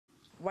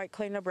White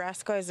Clay,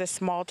 Nebraska is a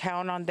small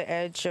town on the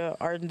edge or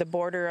on the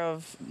border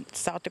of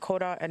South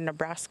Dakota and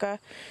Nebraska,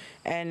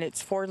 and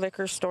it's 4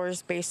 liquor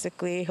stores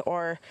basically,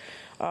 or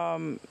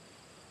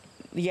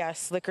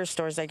yes, liquor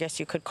stores, I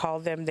guess you could call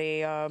them.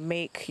 They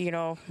make,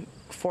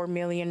 $4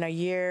 million a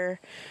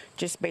year,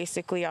 just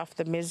basically off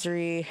the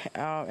misery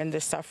and the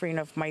suffering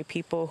of my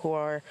people who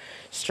are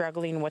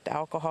struggling with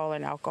alcohol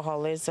and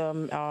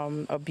alcoholism,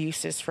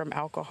 abuses from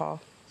alcohol.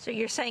 So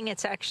you're saying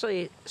it's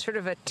actually sort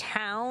of a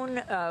town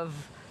of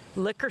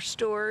liquor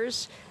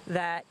stores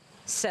that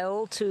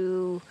sell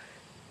to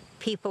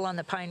people on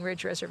the Pine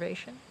Ridge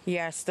Reservation?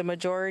 Yes, the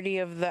majority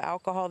of the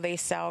alcohol they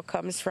sell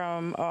comes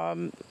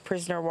from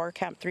prisoner of war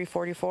camp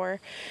 344,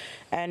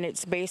 and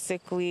it's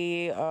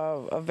basically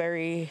a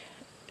very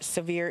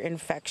severe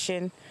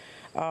infection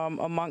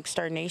amongst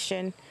our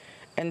nation.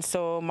 And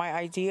so my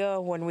idea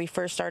when we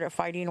first started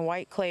fighting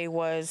White Clay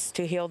was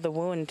to heal the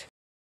wound.